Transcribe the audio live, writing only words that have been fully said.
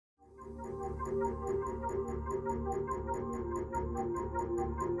Hey,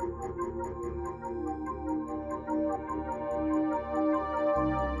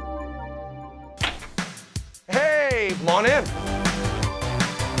 come on in.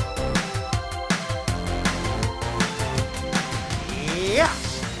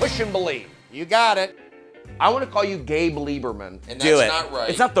 Yes, push and believe. You got it. I want to call you Gabe Lieberman. And that's not right.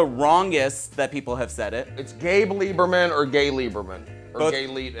 It's not the wrongest that people have said it. It's Gabe Lieberman or Gay Lieberman. Or Both. Gay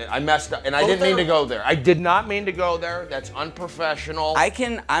Lied. I messed up, and I didn't mean to go there. I did not mean to go there. That's unprofessional.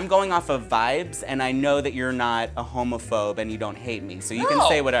 I'm going off of vibes, and I know that you're not a homophobe and you don't hate me, so you can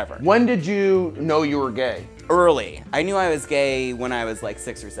say whatever. When did you know you were gay? Early. I knew I was gay when I was like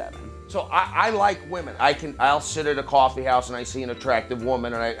 6 or 7. So I like women. I'll sit at a coffee house and I see an attractive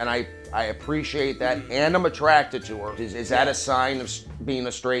woman and I appreciate that and I'm attracted to her. Is that a sign of being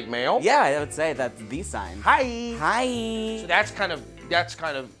a straight male? Yeah, I would say that's the sign. Hi. Hi. So that's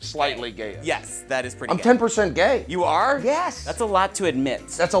kind of slightly gay. Yes, that is pretty I'm gay. 10% gay. You are? Yes. That's a lot to admit.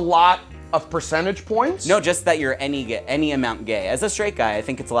 That's a lot of percentage points? No, just that you're any amount gay. As a straight guy, I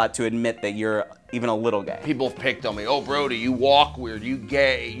think it's a lot to admit that you're even a little gay. People have picked on me. Oh, Brody, you walk weird. You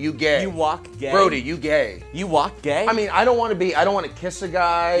gay. You gay. You walk gay? Brody, you gay. You walk gay? I mean, I don't want to kiss a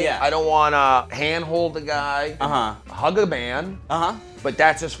guy. Yeah. I don't want to handhold a guy. Uh-huh. Hug a man. Uh-huh. But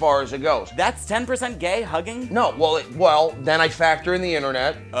that's as far as it goes. That's 10% gay, hugging? No, well, then I factor in the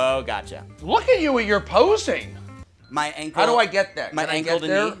internet. Oh, gotcha. Look at you, you're posing. My ankle. How do I get that? My Can ankle I get to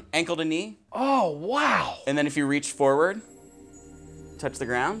there? knee. Ankle to knee. Oh, wow. And then if you reach forward, touch the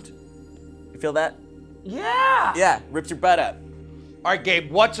ground. You feel that? Yeah. Yeah, rips your butt up. All right, Gabe,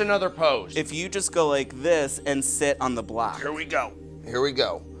 what's another pose? If you just go like this and sit on the block. Here we go. Here we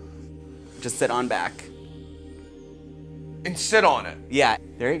go. Just sit on back. And sit on it. Yeah,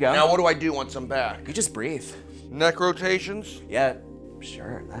 there you go. Now what do I do once I'm back? You just breathe. Neck rotations? Yeah,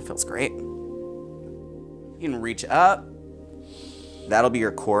 sure, that feels great. You can reach up. That'll be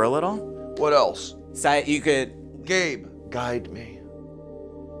your core a little. What else? Side, you could. Gabe, guide me.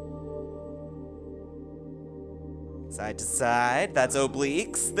 Side to side, that's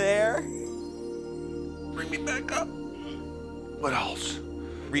obliques there. Bring me back up. What else?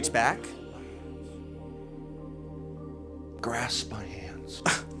 Reach back. Grasp my hands.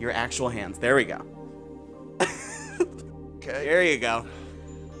 Your actual hands, there we go. Okay. There you go.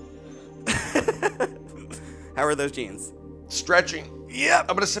 How are those jeans? Stretching. Yep.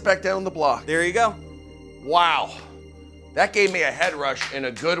 I'm gonna sit back down on the block. There you go. Wow. That gave me a head rush in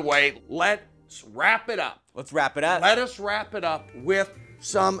a good way. Let's wrap it up. Let's wrap it up. Let us wrap it up with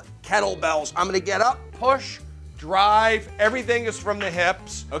some kettlebells. I'm gonna get up, push, drive. Everything is from the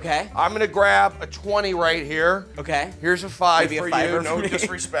hips. Okay. I'm gonna grab a 20 right here. Okay. Here's a 5 Maybe a for fiver you. No for me.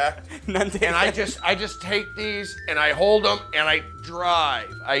 disrespect. None taken. And I just take these and I hold them and I drive.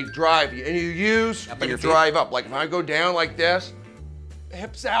 I drive you. And you use Up on and your drive up. Like if I go down like this,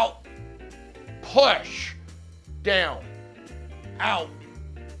 hips out, push, down, out,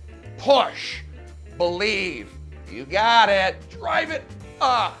 push, believe. You got it. Drive it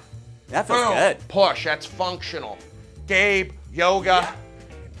up. That feels Boom. good. Push. That's functional. Gabe, yoga,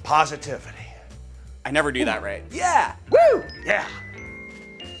 positivity. I never do that right. Yeah. Woo! Yeah.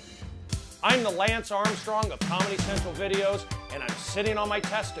 I'm the Lance Armstrong of Comedy Central videos, and I'm sitting on my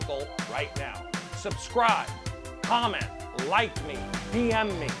testicle right now. Subscribe, comment, like me,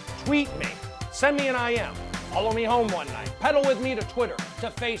 DM me, tweet me, send me an IM, follow me home one night, pedal with me to Twitter, to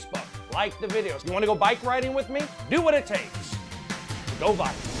Facebook, like the videos. You want to go bike riding with me? Do what it takes to go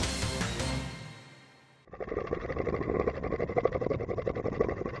viral.